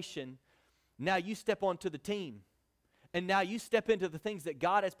salvation, now you step onto the team, and now you step into the things that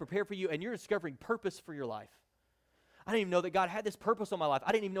God has prepared for you, and you're discovering purpose for your life. I didn't even know that God had this purpose on my life.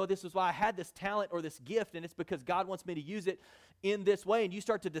 I didn't even know this was why I had this talent or this gift, and it's because God wants me to use it in this way. And you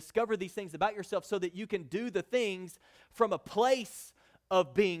start to discover these things about yourself so that you can do the things from a place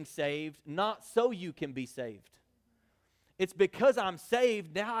of being saved, not so you can be saved. It's because I'm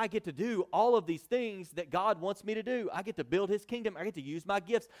saved, now I get to do all of these things that God wants me to do. I get to build his kingdom. I get to use my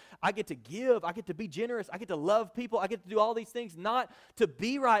gifts. I get to give. I get to be generous. I get to love people. I get to do all these things not to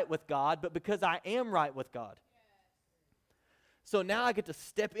be right with God, but because I am right with God. So now I get to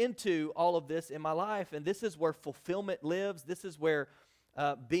step into all of this in my life, and this is where fulfillment lives. This is where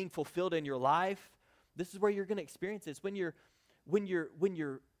being fulfilled in your life, this is where you're going to experience this. When you're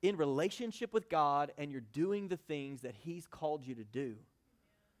in relationship with God and you're doing the things that he's called you to do.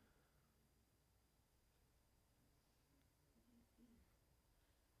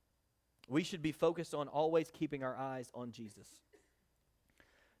 We should be focused on always keeping our eyes on Jesus.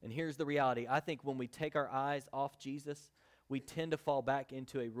 And here's the reality. I think when we take our eyes off Jesus, we tend to fall back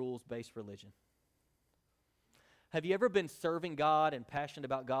into a rules-based religion. Have you ever been serving God and passionate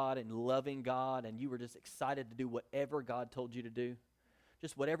about God and loving God, and you were just excited to do whatever God told you to do?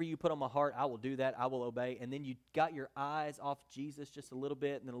 Just whatever you put on my heart, I will do that, I will obey. And then you got your eyes off Jesus just a little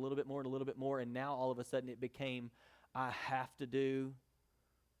bit, and then a little bit more, and a little bit more, and now all of a sudden it became, I have to do,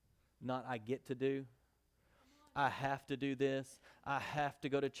 not I get to do. I have to do this. I have to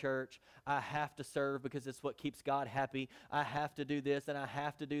go to church. I have to serve because it's what keeps God happy. I have to do this, and I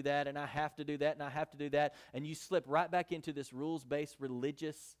have to do that, and I have to do that, and I have to do that. And you slip right back into this rules-based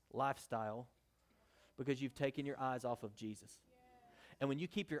religious lifestyle because you've taken your eyes off of Jesus. And when you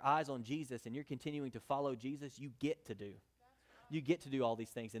keep your eyes on Jesus and you're continuing to follow Jesus, you get to do. You get to do all these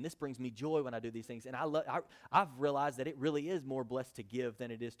things. And this brings me joy when I do these things. And I've realized that it really is more blessed to give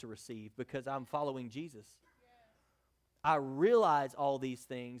than it is to receive because I'm following Jesus. I realize all these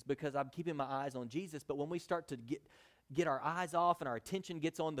things because I'm keeping my eyes on Jesus. But when we start to get our eyes off and our attention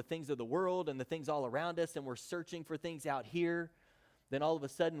gets on the things of the world and the things all around us, and we're searching for things out here, then all of a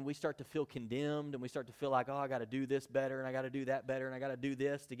sudden we start to feel condemned, and we start to feel like, oh, I got to do this better, and I got to do that better, and I got to do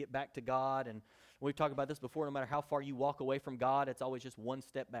this to get back to God. And we've talked about this before. No matter how far you walk away from God, it's always just one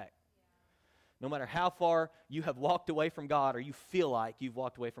step back. No matter how far you have walked away from God, or you feel like you've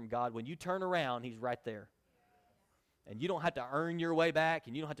walked away from God, when you turn around, he's right there. And you don't have to earn your way back,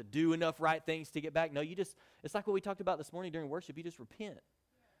 and you don't have to do enough right things to get back. No, it's like what we talked about this morning during worship. You just repent.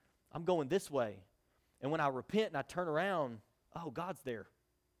 I'm going this way. And when I repent and I turn around, oh, God's there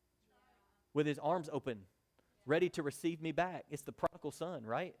with his arms open, ready to receive me back. It's the prodigal son,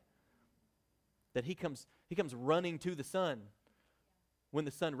 right? That he comes running to the son when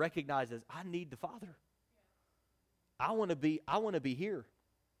the son recognizes, I need the Father. I want to be here.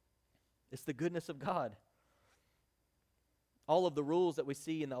 It's the goodness of God. All of the rules that we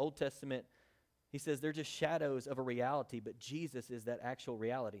see in the Old Testament, he says they're just shadows of a reality, but Jesus is that actual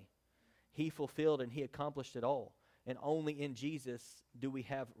reality. He fulfilled and he accomplished it all. And only in Jesus do we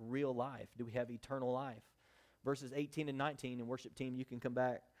have real life, do we have eternal life. Verses 18 and 19, and worship team, you can come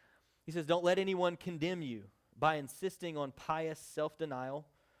back. He says, don't let anyone condemn you by insisting on pious self-denial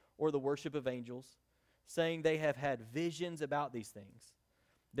or the worship of angels, saying they have had visions about these things.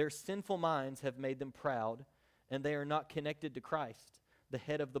 Their sinful minds have made them proud, and they are not connected to Christ, the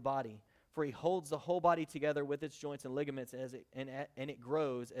head of the body. For he holds the whole body together with its joints and ligaments, and it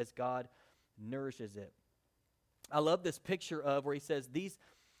grows as God nourishes it. I love this picture of where he says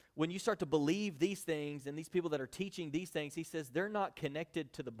when you start to believe these things, and these people that are teaching these things, he says they're not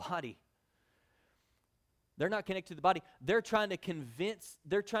connected to the body. They're not connected to the body.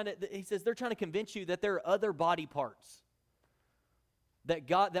 He says they're trying to convince you that there are other body parts.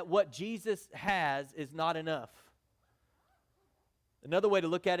 That what Jesus has is not enough. Another way to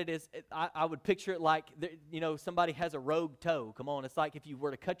look at it is, I would picture it like, somebody has a rogue toe. Come on, it's like if you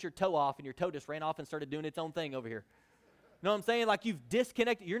were to cut your toe off and your toe just ran off and started doing its own thing over here. You know what I'm saying? Like you've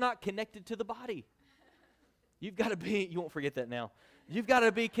disconnected. You're not connected to the body. You've got to be, you won't forget that now. You've got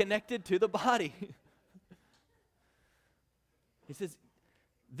to be connected to the body. He says,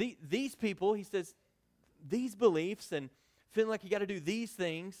 these people, he says, these beliefs and feeling like you got to do these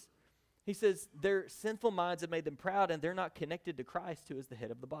things, he says their sinful minds have made them proud, and they're not connected to Christ, who is the head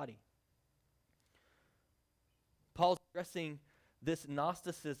of the body. Paul's addressing this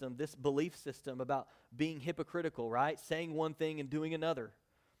Gnosticism, this belief system about being hypocritical, right? Saying one thing and doing another.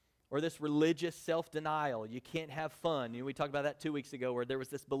 Or this religious self-denial. You can't have fun. We talked about that 2 weeks ago, where there was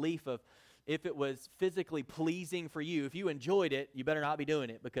this belief of if it was physically pleasing for you, if you enjoyed it, you better not be doing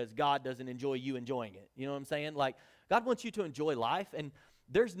it because God doesn't enjoy you enjoying it. You know what I'm saying? Like, God wants you to enjoy life, and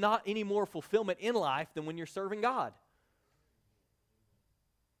there's not any more fulfillment in life than when you're serving God.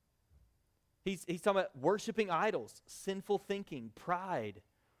 He's talking about worshiping idols, sinful thinking, pride.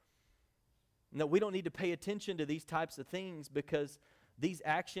 No, we don't need to pay attention to these types of things because these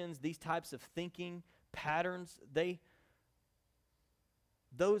actions, these types of thinking patterns,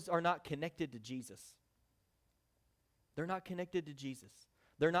 those are not connected to Jesus. They're not connected to Jesus.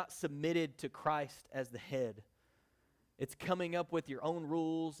 They're not submitted to Christ as the head. It's coming up with your own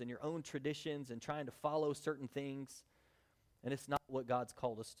rules and your own traditions and trying to follow certain things. And it's not what God's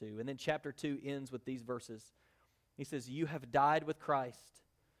called us to. And then chapter 2 ends with these verses. He says, you have died with Christ,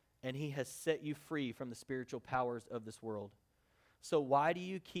 and he has set you free from the spiritual powers of this world. So why do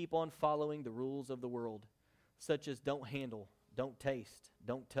you keep on following the rules of the world, such as don't handle, don't taste,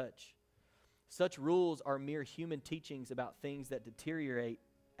 don't touch? Such rules are mere human teachings about things that deteriorate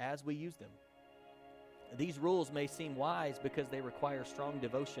as we use them. These rules may seem wise because they require strong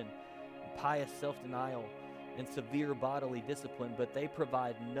devotion, pious self-denial, and severe bodily discipline, but they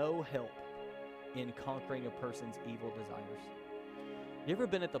provide no help in conquering a person's evil desires. You ever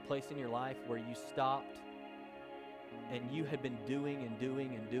been at the place in your life where you stopped and you had been doing and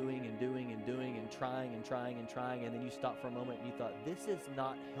doing and doing and doing and doing and trying and trying and trying, and then you stopped for a moment and you thought, this is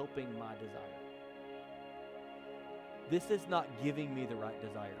not helping my desire. This is not giving me the right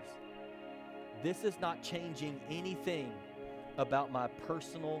desires. This is not changing anything about my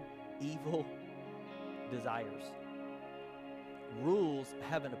personal evil desires. Rules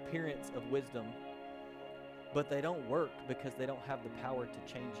have an appearance of wisdom, but they don't work because they don't have the power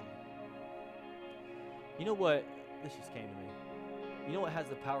to change you. You know what? This just came to me. You know what has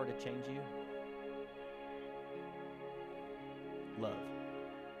the power to change you? Love.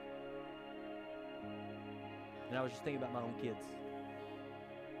 And I was just thinking about my own kids.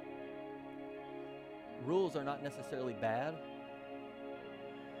 Rules are not necessarily bad,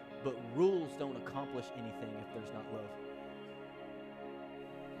 but rules don't accomplish anything if there's not love.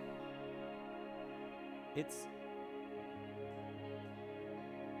 It's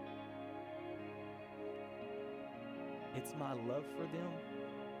my love for them,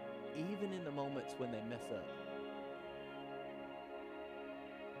 even in the moments when they mess up,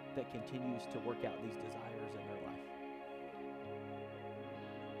 that continues to work out these desires in their life.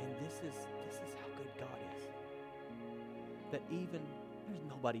 And this is how good God is. That even, there's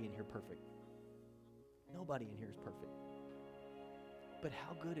nobody in here perfect. Nobody in here is perfect. But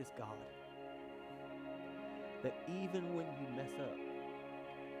how good is God? That even when you mess up,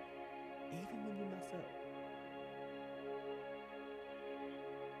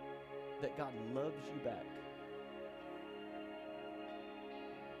 that God loves you back.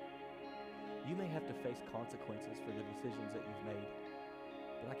 You may have to face consequences for the decisions that you've made,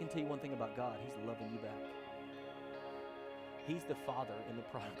 but I can tell you one thing about God, he's loving you back. He's the father in the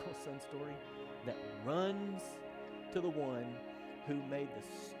prodigal son story that runs to the one who made the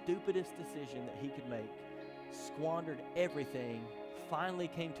stupidest decision that he could make, squandered everything, finally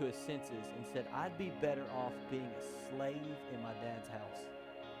came to his senses and said, I'd be better off being a slave in my dad's house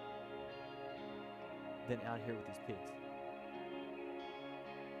than out here with these pigs.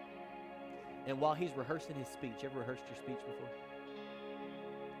 And while he's rehearsing his speech, ever rehearsed your speech before?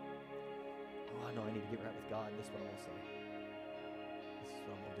 Oh, I know I need to get right with God. This is what I'm going to say. This is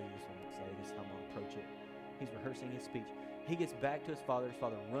what I'm going to do. This is what I'm going to say. This is how I'm going to approach it. He's rehearsing his speech. He gets back to his father. His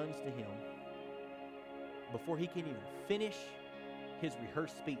father runs to him. Before he can even finish his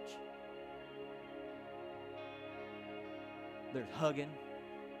rehearsed speech, there's hugging.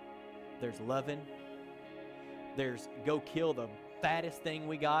 There's loving. There's go kill the fattest thing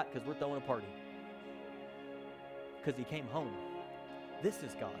we got because we're throwing a party. Because he came home. This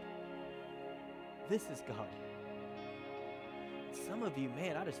is God. This is God. Some of you,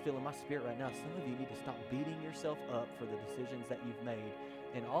 man, I just feel in my spirit right now, some of you need to stop beating yourself up for the decisions that you've made.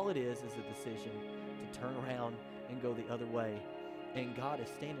 And all it is a decision to turn around and go the other way. And God is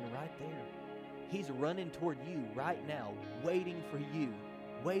standing right there. He's running toward you right now, waiting for you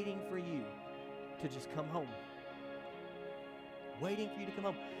to just come home. Waiting for you to come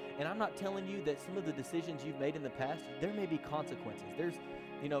home. And I'm not telling you that some of the decisions you've made in the past, there may be consequences.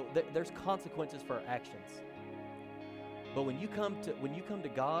 There's consequences for our actions. But when you come to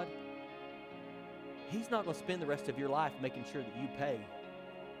God, He's not going to spend the rest of your life making sure that you pay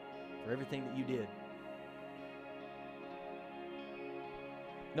for everything that you did.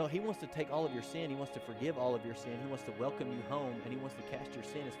 No, He wants to take all of your sin. He wants to forgive all of your sin. He wants to welcome you home, and He wants to cast your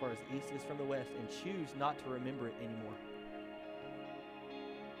sin as far as the east is from the west and choose not to remember it anymore.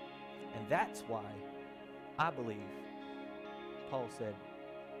 And that's why I believe Paul said,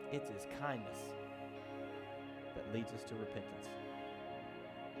 it's His kindness that leads us to repentance.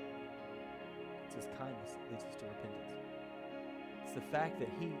 It's His kindness that leads us to repentance. It's the fact that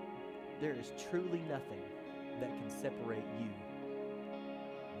there is truly nothing that can separate you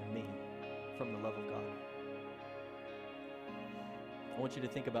and me from the love of God. I want you to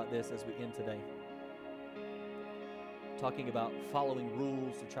think about this as we end today. Talking about following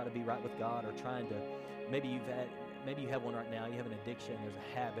rules to try to be right with God, or trying to, maybe you have one right now, you have an addiction, there's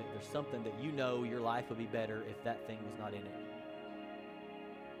a habit, there's something that you know your life would be better if that thing was not in it.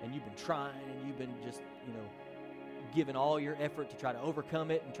 And you've been trying, and you've been just, giving all your effort to try to overcome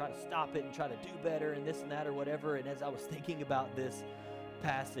it and try to stop it and try to do better and this and that or whatever. And as I was thinking about this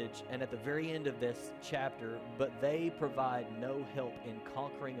passage, and at the very end of this chapter, but they provide no help in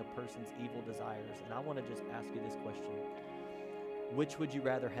conquering a person's evil desires. And I want to just ask you this question. Which would you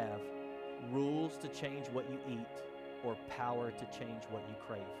rather have? Rules to change what you eat, or power to change what you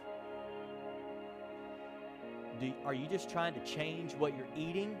crave? Are you just trying to change what you're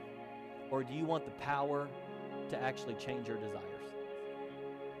eating, or do you want the power to actually change your desires?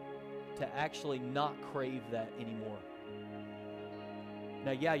 To actually not crave that anymore?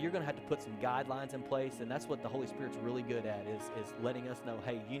 Now, yeah, you're going to have to put some guidelines in place, and that's what the Holy Spirit's really good at, is letting us know,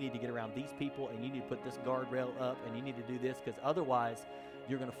 hey, you need to get around these people, and you need to put this guardrail up, and you need to do this, because otherwise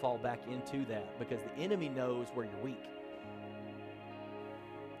you're going to fall back into that, because the enemy knows where you're weak.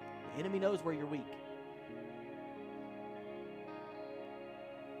 The enemy knows where you're weak.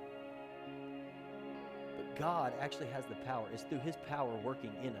 But God actually has the power. It's through His power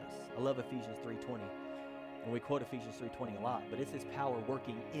working in us. I love Ephesians 3:20. And we quote Ephesians 3:20 a lot, but it's His power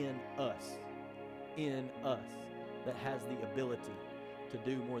working in us, that has the ability to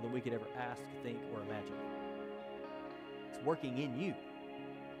do more than we could ever ask, think, or imagine. It's working in you.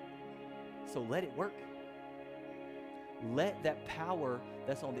 So let it work. Let that power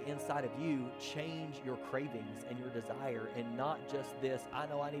that's on the inside of you change your cravings and your desire, and not just this, I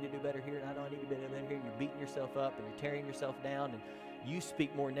know I need to do better here, and I know I need to do better here. You're beating yourself up, and you're tearing yourself down, and you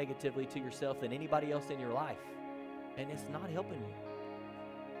speak more negatively to yourself than anybody else in your life, and it's not helping you.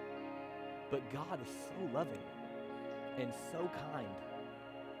 But God is so loving and so kind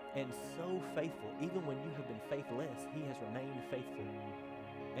and so faithful. Even when you have been faithless, He has remained faithful.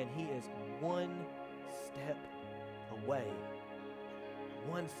 And He is one step away.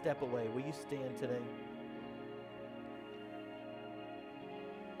 One step away. Will you stand today?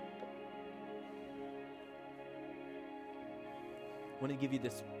 I want to give you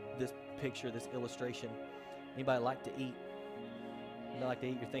this picture, this illustration. Anybody like to eat? Anybody like to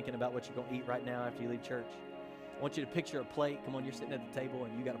eat? You're thinking about what you're going to eat right now after you leave church. I want you to picture a plate. Come on, you're sitting at the table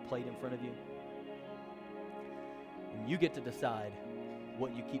and you got a plate in front of you. And you get to decide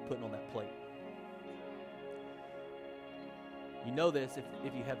what you keep putting on that plate. You know this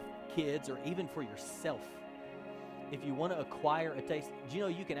if you have kids, or even for yourself. If you want to acquire a taste, do you know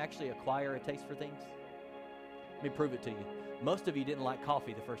you can actually acquire a taste for things? Let me prove it to you. Most of you didn't like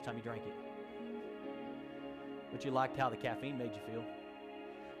coffee the first time you drank it. But you liked how the caffeine made you feel.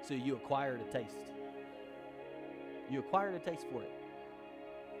 So you acquired a taste. You acquired a taste for it.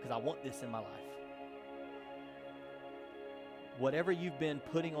 Because I want this in my life. Whatever you've been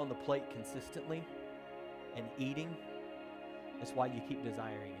putting on the plate consistently and eating, that's why you keep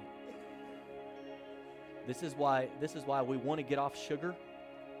desiring it. This is why we want to get off sugar,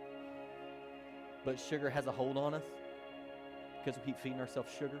 but sugar has a hold on us because we keep feeding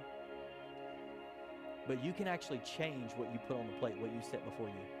ourselves sugar. But you can actually change what you put on the plate, what you set before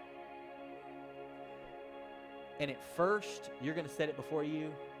you. And at first, you're going to set it before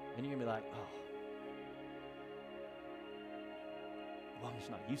you, and you're going to be like, oh, well, I'm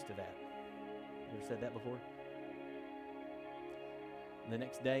just not used to that. You ever said that before? And the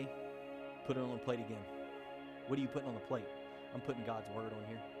next day, put it on the plate again. What are you putting on the plate? I'm putting God's word on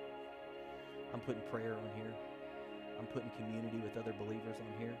here. I'm putting prayer on here. I'm putting community with other believers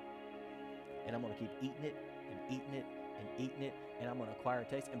on here. And I'm going to keep eating it and eating it and eating it, and I'm going to acquire a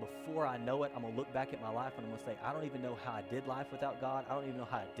taste. And before I know it, I'm going to look back at my life and I'm going to say, I don't even know how I did life without God. I don't even know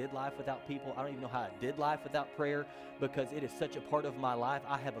how I did life without people. I don't even know how I did life without prayer, because it is such a part of my life.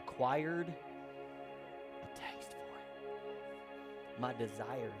 I have acquired a taste for it. My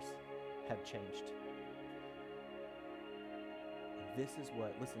desires have changed. And this is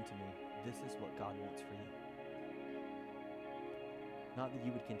what, listen to me, this is what God wants for you. Not that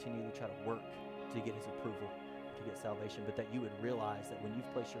you would continue to try to work to get his approval, to get salvation, but that you would realize that when you've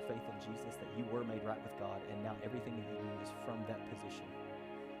placed your faith in Jesus, that you were made right with God, and now everything that you do is from that position.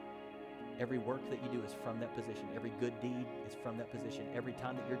 Every work that you do is from that position. Every good deed is from that position. Every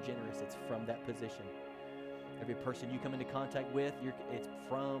time that you're generous, it's from that position. Every person you come into contact with, it's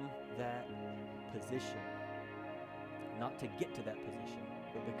from that position. Not to get to that position,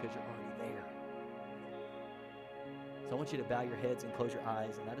 but because you're already there. So I want you to bow your heads and close your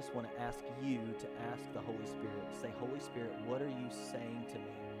eyes, and I just want to ask you to ask the Holy Spirit. Say, Holy Spirit, what are you saying to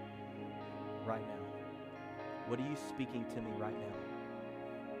me right now? What are you speaking to me right now?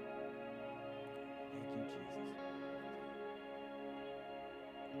 Thank you, Jesus.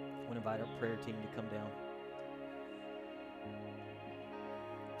 I want to invite our prayer team to come down.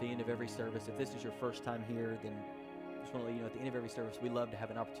 At the end of every service, if this is your first time here, then I just want to let you know, at the end of every service, we love to have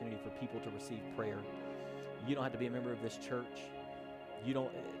an opportunity for people to receive prayer. You don't have to be a member of this church.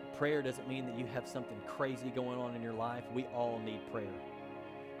 Prayer doesn't mean that you have something crazy going on in your life. We all need prayer.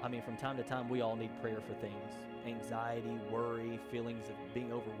 I mean, from time to time, we all need prayer for things. Anxiety, worry, feelings of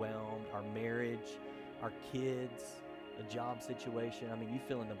being overwhelmed, our marriage, our kids, a job situation. I mean, you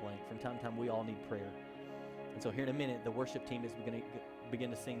fill in the blank. From time to time, we all need prayer. And so here in a minute, the worship team is going to begin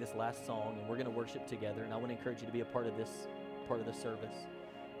to sing this last song, and we're going to worship together. And I want to encourage you to be a part of this service.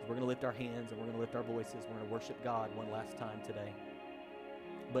 We're going to lift our hands and we're going to lift our voices. We're going to worship God one last time today.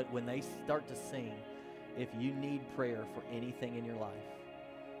 But when they start to sing, if you need prayer for anything in your life,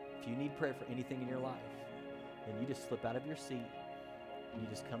 then you just slip out of your seat and you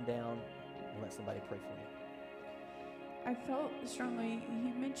just come down and let somebody pray for you. I felt strongly,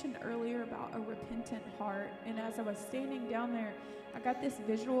 he mentioned earlier about a repentant heart. And as I was standing down there, I got this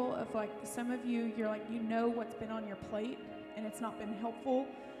visual of like some of you, you're like, you know what's been on your plate and it's not been helpful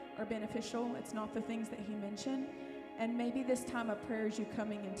or beneficial. It's not the things that he mentioned. And maybe this time of prayer is you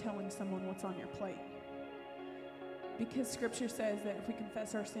coming and telling someone what's on your plate. Because scripture says that if we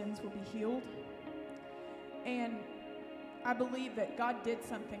confess our sins, we'll be healed. And I believe that God did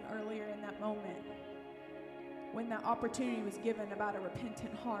something earlier in that moment when that opportunity was given about a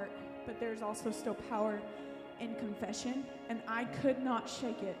repentant heart. But there's also still power in confession. And I could not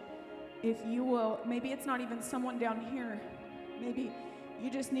shake it. If you will, maybe it's not even someone down here. Maybe you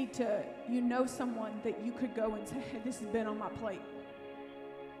just need to, someone that you could go and say, hey, this has been on my plate.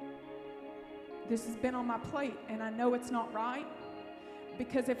 This has been on my plate, and I know it's not right.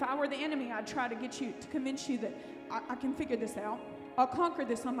 Because if I were the enemy, I'd try to convince you that I can figure this out. I'll conquer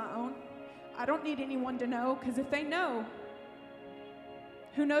this on my own. I don't need anyone to know, because if they know,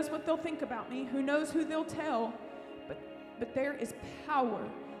 who knows what they'll think about me? Who knows who they'll tell? But there is power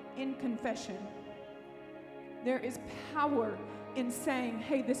in confession. There is power in saying,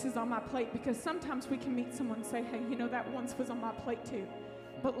 hey, this is on my plate, because sometimes we can meet someone and say, hey, that once was on my plate too.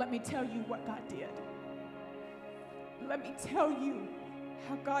 But let me tell you what God did. Let me tell you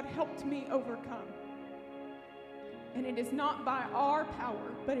how God helped me overcome. And it is not by our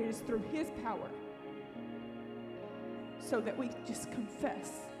power, but it is through his power. So that we just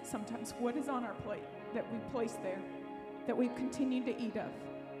confess sometimes what is on our plate that we place there, that we've continued to eat of.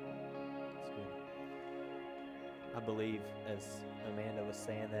 I believe, as Amanda was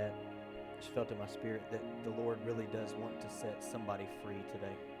saying that, just felt in my spirit that the Lord really does want to set somebody free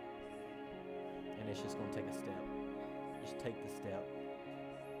today. And it's just going to take a step. Just take the step.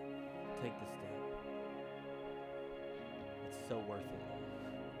 Take the step. It's so worth it.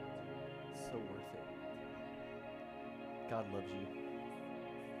 It's so worth it. God loves you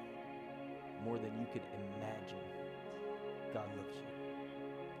more than you could imagine. God loves you.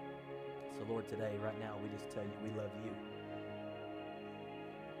 So Lord, today, right now, we just tell you we love you.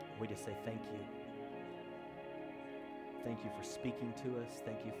 We just say thank you. Thank you for speaking to us.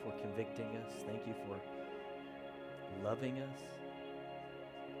 Thank you for convicting us. Thank you for loving us.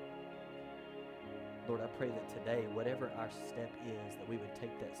 Lord, I pray that today, whatever our step is, that we would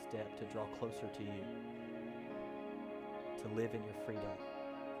take that step to draw closer to you, to live in your freedom,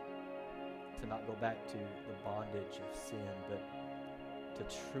 to not go back to the bondage of sin, but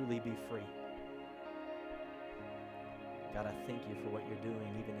to truly be free. God, I thank you for what you're doing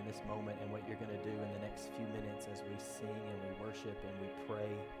even in this moment and what you're going to do in the next few minutes as we sing and we worship and we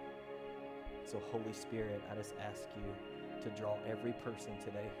pray. So Holy Spirit, I just ask you to draw every person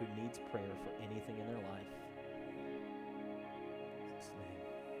today who needs prayer for anything in their life.